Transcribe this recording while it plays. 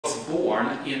born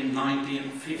in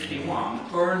 1951,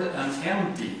 earned an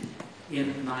MD in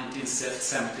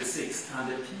 1976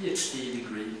 and a PhD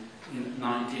degree in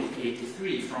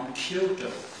 1983 from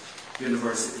Kyoto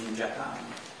University in Japan.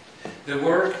 The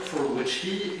work for which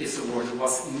he is awarded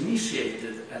was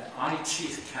initiated at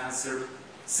Aichi Cancer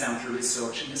Center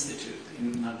Research Institute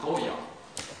in Nagoya.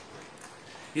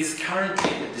 He is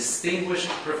currently a distinguished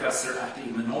professor at the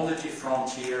Immunology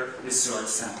Frontier Research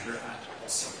Center at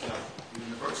Osaka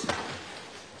University.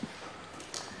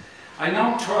 I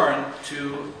now turn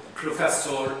to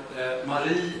Professor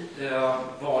Marie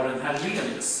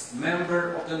Waren-Herlenius,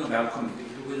 member of the Nobel Committee,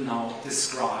 who will now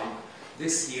describe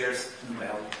this year's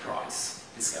Nobel Prize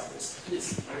discoveries.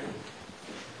 Please, Marie.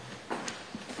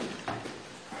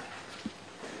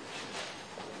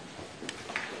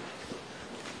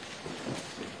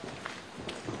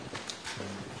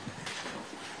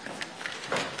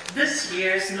 This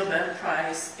year's Nobel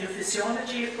Prize in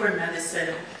Physiology or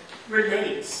Medicine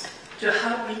relates to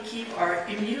how we keep our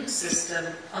immune system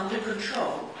under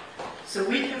control so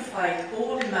we can fight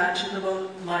all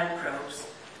imaginable microbes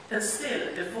and still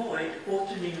avoid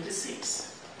autoimmune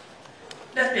disease.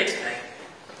 Let me explain.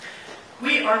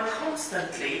 We are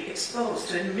constantly exposed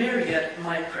to a myriad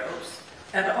microbes,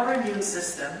 and our immune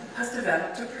system has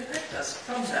developed to protect us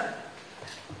from them.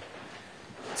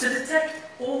 To detect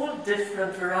all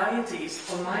different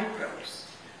varieties of microbes,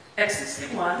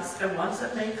 existing ones and ones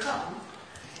that may come,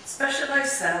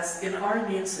 specialized cells in our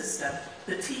immune system,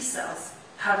 the T cells,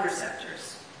 have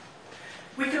receptors.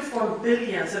 We can form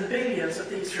billions and billions of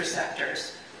these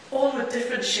receptors, all with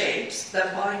different shapes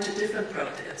that bind to different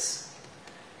proteins.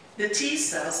 The T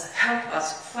cells help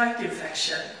us fight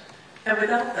infection, and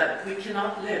without them we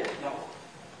cannot live long.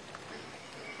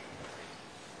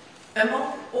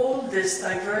 Among all this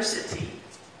diversity,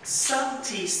 some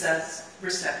T cell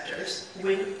receptors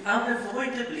will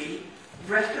unavoidably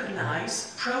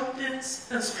recognize proteins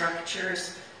and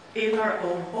structures in our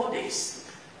own bodies,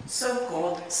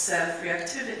 so-called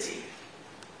self-reactivity.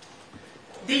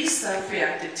 These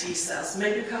self-reactive T cells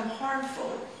may become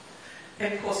harmful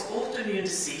and cause autoimmune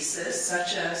diseases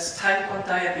such as type 1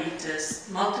 diabetes,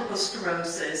 multiple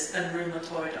sclerosis, and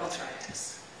rheumatoid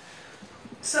arthritis.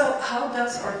 So how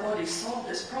does our body solve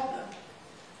this problem?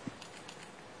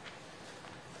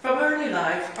 From early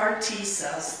life, our T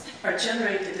cells are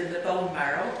generated in the bone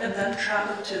marrow and then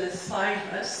travel to the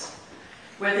thymus,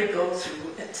 where they go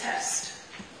through a test.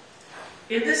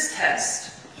 In this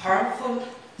test, harmful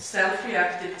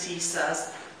self-reactive T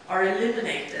cells are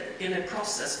eliminated in a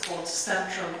process called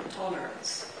central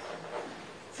tolerance.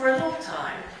 For a long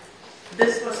time,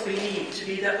 this was believed to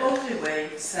be the only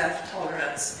way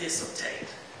self-tolerance is obtained.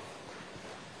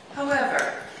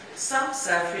 However, some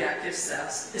self-reactive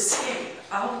cells escape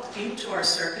out into our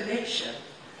circulation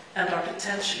and are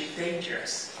potentially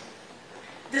dangerous.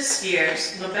 This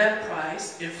year's Nobel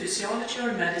Prize in Physiology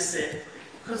or Medicine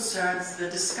concerns the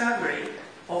discovery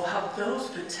of how those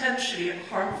potentially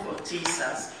harmful T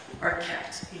cells are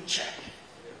kept in check.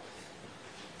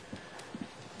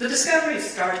 The discovery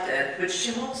started with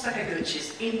Shimon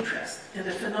Sakaguchi's interest in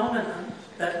the phenomenon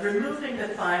that removing the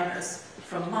thymus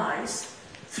from mice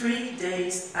 3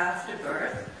 days after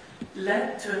birth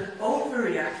led to an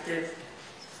overreactive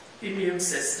immune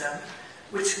system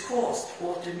which caused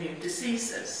autoimmune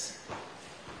diseases.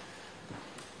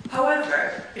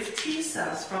 However, if T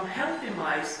cells from healthy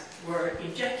mice were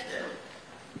injected,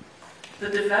 the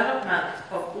development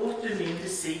of autoimmune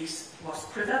disease was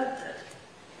prevented.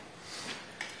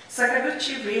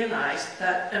 Sakaguchi realized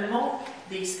that among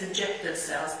these injected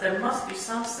cells, there must be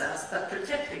some cells that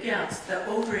protect against the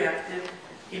overreactive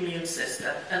immune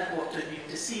system and autoimmune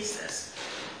diseases.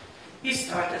 He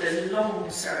started a long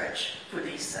search for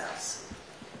these cells.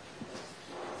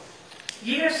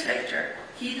 Years later,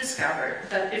 he discovered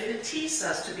that if the T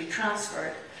cells to be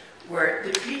transferred were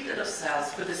depleted of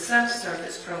cells with the cell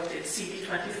surface protein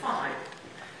CD25,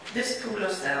 this pool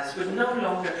of cells would no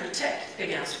longer protect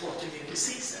against autoimmune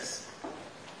diseases.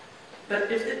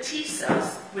 But if the T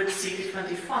cells with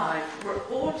CD25 were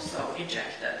also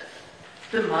injected,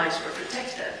 the mice were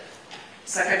protected.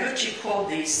 Sakaguchi called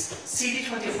these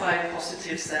CD25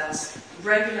 positive cells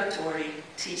regulatory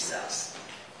T cells.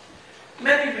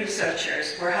 Many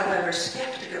researchers were, however,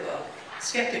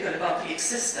 skeptical about the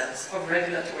existence of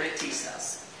regulatory T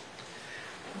cells.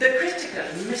 The critical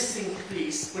missing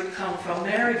piece would come from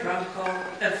Mary Branco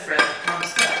and Fred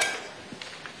Armstead.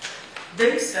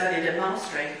 They studied a mouse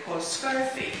strain called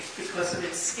scurfy because of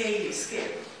its scaly skin.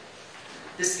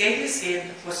 The scaly skin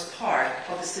was part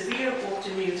of the severe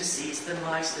autoimmune disease the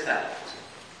mice developed.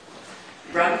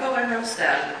 Branco and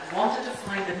Armstead wanted to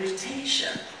find a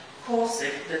mutation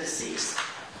causing the disease.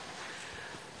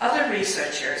 Other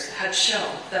researchers had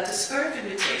shown that the scurvy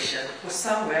mutation was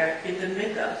somewhere in the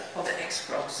middle of the X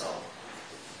chromosome.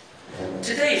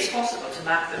 Today it's possible to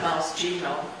map the mouse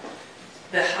genome,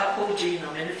 the whole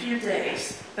genome, in a few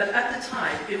days, but at the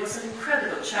time it was an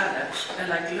incredible challenge and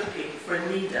like looking for a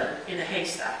needle in a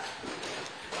haystack.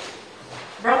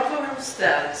 Branko and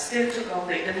Stell still took on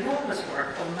the enormous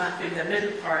work of mapping the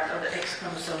middle part of the X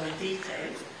chromosome in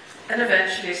detail, and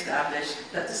eventually established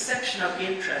that the section of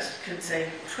interest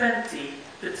contained 20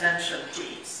 potential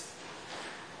genes.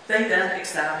 They then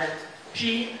examined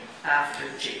gene after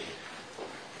gene.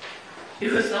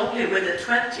 It was only with the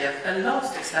 20th and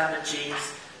last examined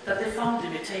genes that they found the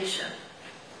mutation.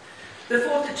 The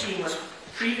 40th gene was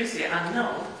previously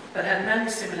unknown, but had many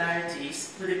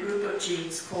similarities with a group of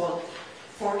genes called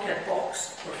forkhead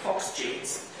box, or FOX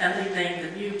genes, and they named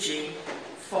the new gene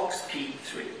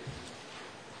FOXP3.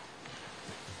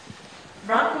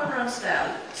 Branko and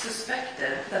Ramsdell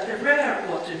suspected that the rare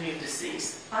autoimmune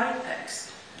disease,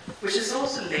 IPEX, which is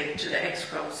also linked to the X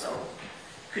chromosome,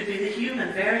 could be the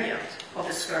human variant of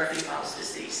the scurvy mouse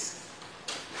disease.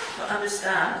 To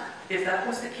understand if that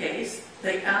was the case,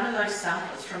 they analyzed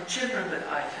samples from children with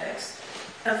IPEX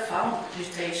and found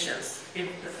mutations in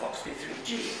the FOXP3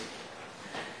 gene.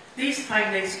 These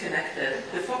findings connected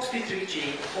the FOXP3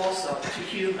 gene also to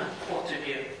human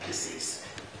autoimmune disease.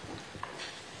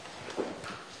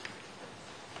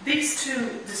 These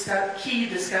two key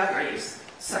discoveries,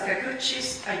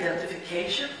 Sakaguchi's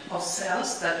identification of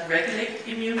cells that regulate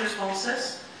immune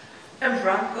responses, and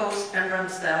Branko's and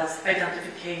Ramsdell's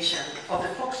identification of the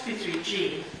FOXP3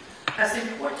 gene as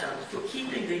important for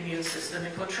keeping the immune system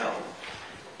in control,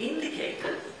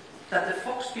 indicated that the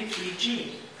FOXP3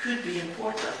 gene could be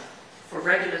important for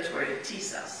regulatory T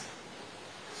cells.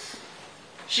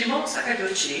 Shimon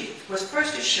Sakaguchi was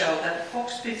first to show that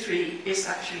FOXP3 is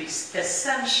actually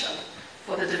essential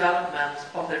for the development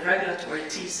of the regulatory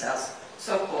T cells,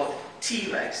 so-called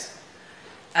Tregs,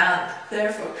 and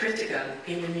therefore critical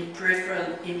in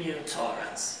peripheral immune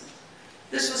tolerance.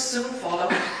 This was soon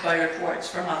followed by reports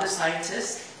from other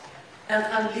scientists and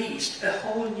unleashed a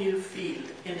whole new field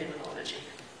in immunology.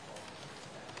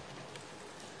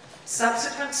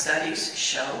 Subsequent studies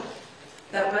show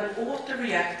that when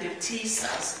autoreactive T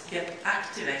cells get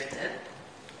activated,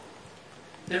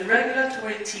 the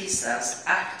regulatory T cells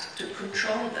act to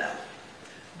control them,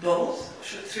 both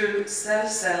through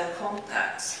cell-cell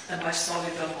contacts and by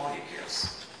soluble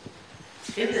molecules.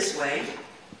 In this way,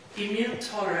 immune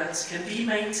tolerance can be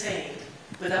maintained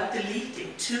without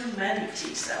deleting too many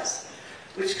T cells,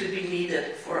 which could be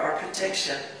needed for our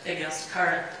protection against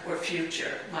current or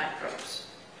future microbes.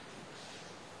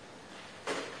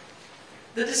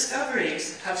 The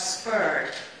discoveries have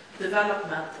spurred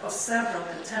development of several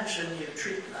potential new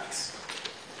treatments.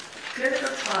 Clinical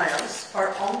trials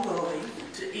are ongoing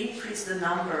to increase the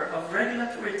number of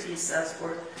regulatory T cells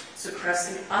for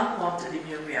suppressing unwanted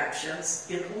immune reactions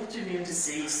in autoimmune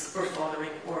disease or following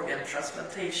organ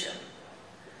transplantation.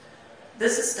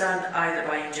 This is done either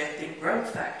by injecting growth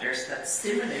factors that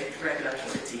stimulate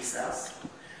regulatory T cells,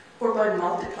 or by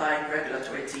multiplying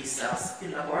regulatory T cells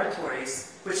in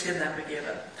laboratories, which can then be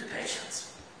given to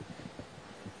patients.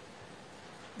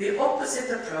 The opposite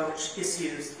approach is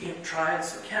used in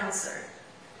trials for cancer.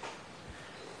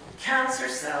 Cancer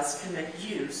cells can make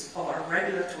use of our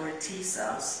regulatory T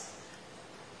cells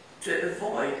to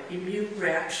avoid immune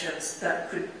reactions that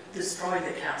could destroy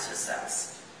the cancer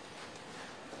cells.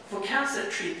 For cancer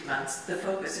treatments, the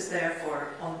focus is therefore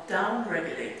on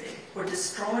down-regulating or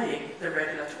destroying the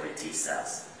regulatory T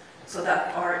cells so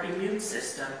that our immune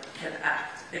system can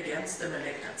act against the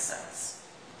malignant cells.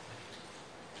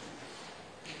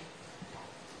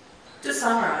 To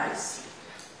summarize,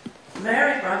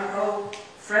 Mary Branko,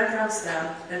 Fred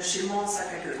Ramsdell, and Shimon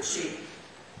Sakaguchi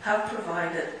have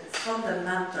provided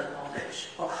fundamental knowledge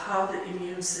of how the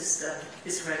immune system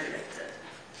is regulated,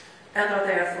 and are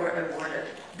therefore awarded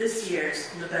this year's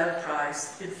Nobel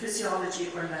Prize in Physiology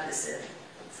or Medicine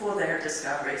for their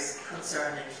discoveries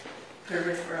concerning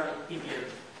peripheral immune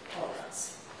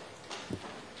tolerance.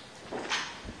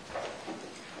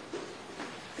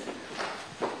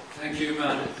 Thank you,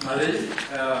 Marie.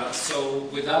 So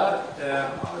with that,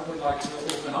 I would like to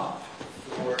open up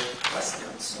for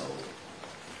questions. So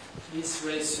please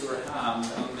raise your hand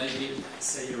and maybe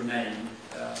say your name.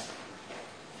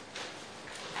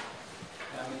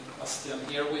 Question.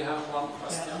 Here we have one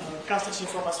question. Constantine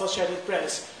from Associated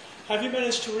Press. Have you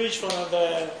managed to reach one of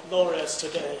the laureates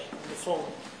today on the phone?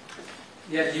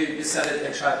 Yeah, you said it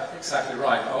exactly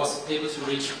right. I was able to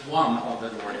reach one of the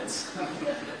laureates,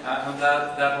 and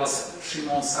that was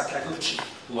Shimon Sakaguchi,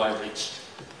 who I reached.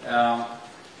 I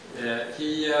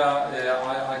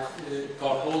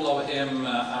got hold of him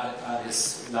at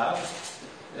his lab,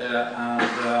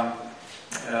 and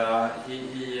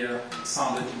he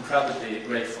sounded incredibly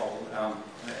grateful,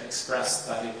 expressed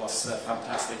that it was a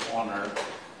fantastic honor,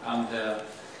 and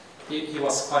he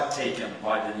was quite taken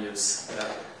by the news.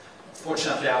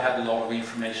 Fortunately, I had a lot of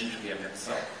information to give him,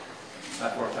 so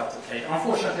that worked out okay.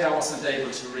 Unfortunately, I wasn't able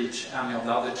to reach any of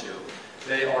the other two.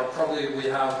 They are probably, we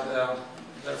have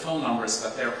their phone numbers,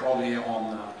 but they're probably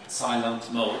on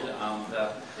silent mode, and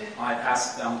I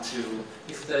asked them to,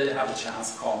 if they have a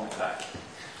chance, call me back.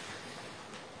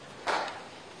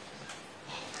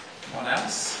 Anyone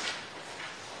else?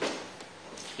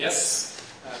 Yes?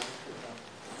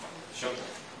 Sure.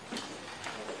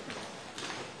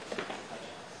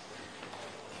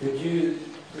 Could you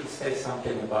please say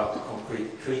something about the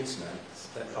concrete treatments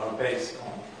that are based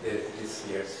on this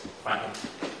year's findings?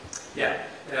 Yeah,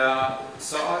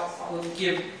 so I will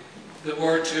give the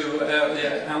word to,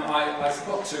 and I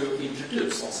forgot to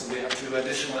introduce also, we have two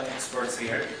additional experts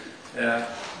here.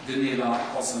 Gunilla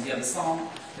Karlsson-Hedestam,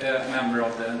 member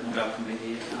of the Nobel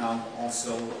Committee, and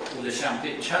also Ole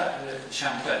Kempe,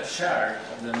 chair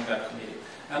of the Nobel Committee.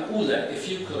 And Ole, if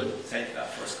you could take that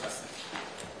first question.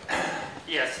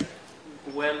 Yes.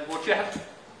 Well, what you have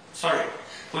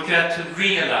to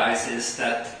realize is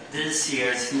that this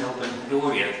year's Nobel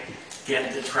laureate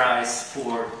get the prize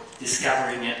for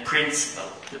discovering a principle,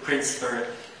 the principle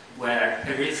where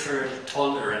peripheral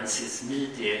tolerance is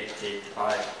mediated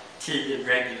by T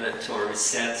regulatory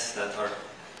cells that are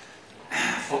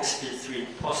FOXP3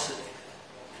 positive.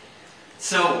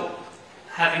 So,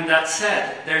 having that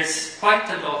said, there is quite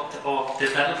a lot of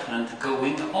development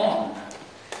going on,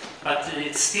 but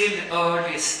it's still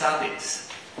early studies,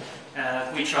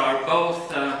 which are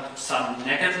both some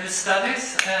negative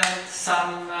studies and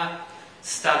some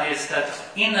studies that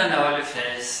in an early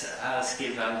phase has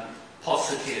given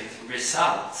positive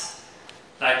results.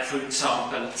 Like, for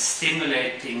example,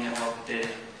 stimulating of the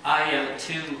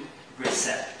IL-2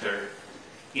 receptor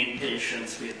in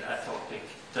patients with atopic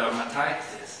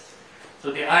dermatitis.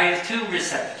 So the IL-2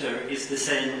 receptor is the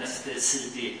same as the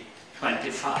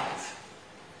CD25.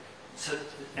 So,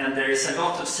 and there is a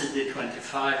lot of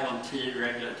CD25 on T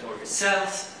regulatory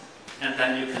cells, and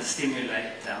then you can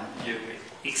stimulate them, you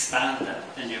expand them,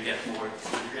 and you get more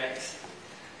Tregs.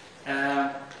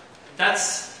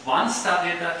 That's one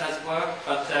study that has worked,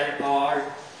 but there are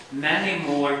many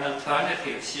more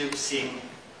alternatives using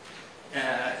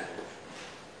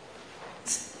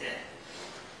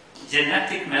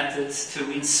genetic methods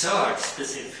to insert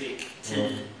specific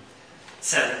T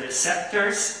cell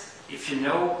receptors. If you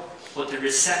know what the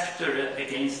receptor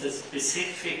against a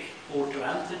specific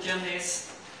autoantigen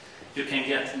is, you can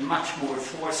get much more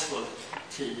forceful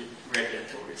T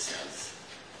regulatory cells.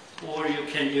 Or you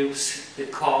can use the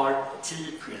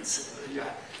CAR-T principle.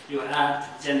 You add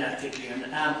genetically an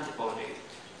antibody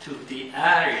to the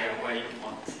area where you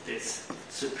want this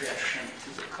suppression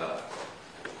to occur.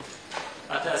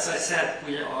 But as I said,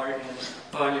 we are in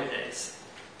early days.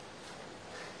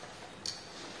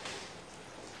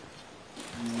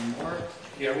 More?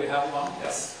 Here we have one,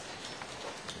 yes.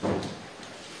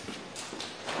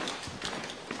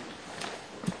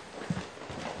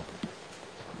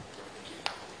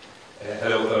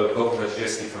 Hello, Bob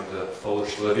Radziecki from the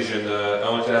Polish television. I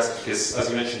want to ask, because as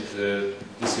you mentioned,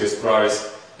 this year's prize,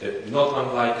 not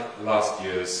unlike last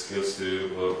year's, goes to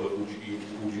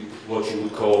what you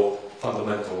would call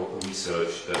fundamental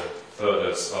research that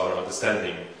furthers our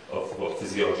understanding of what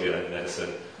physiology and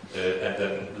medicine, and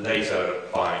then later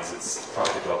finds its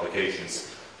practical applications.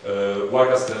 Why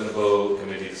does the Nobel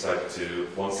Committee decide to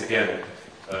once again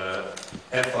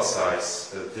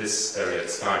emphasize this area,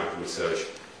 this kind of research,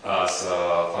 as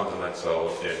fundamental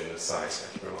in science?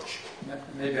 Thank you very much.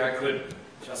 Maybe I could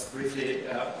just briefly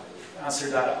answer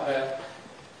that.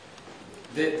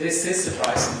 This is a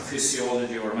prize in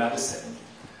physiology or medicine.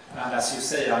 And as you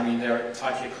say, I mean, they're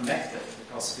tightly connected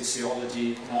because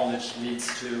physiology knowledge leads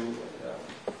to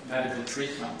medical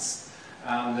treatments.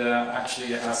 And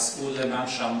actually, as Ole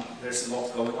mentioned, there's a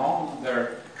lot going on. There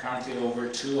are currently over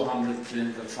 200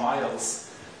 clinical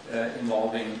trials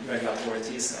involving regulatory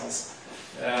T cells.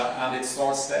 And it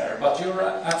starts there. But you're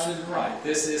absolutely right.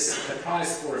 This is a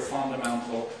prize for a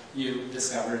fundamental new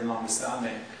discovery and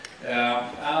understanding.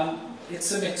 And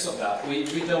it's a mix of that. We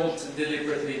don't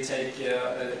deliberately take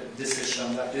a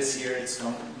decision that this year it's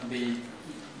going to be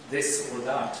this or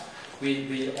that.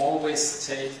 We always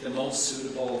take the most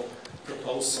suitable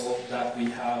proposal that we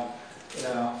have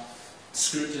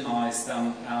scrutinized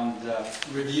and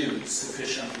reviewed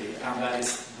sufficiently, and that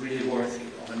is really worthy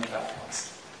of a Nobelprize.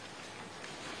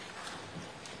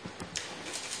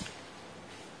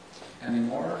 Any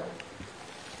more?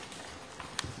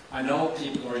 I know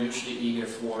people are usually eager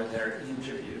for their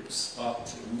interviews,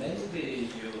 but maybe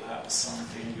you have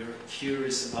something you're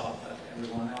curious about that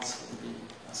everyone else will be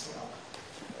as well.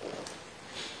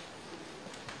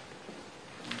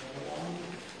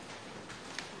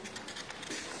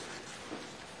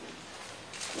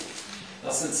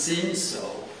 Doesn't seem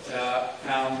so.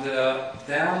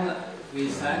 Then we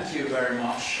thank you very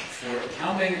much for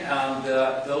coming, and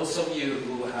those of you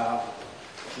who have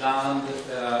planned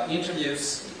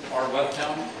interviews are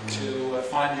welcome to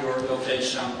find your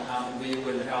location, and we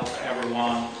will help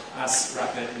everyone as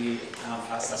rapidly and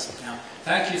fast as we can.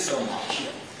 Thank you so much.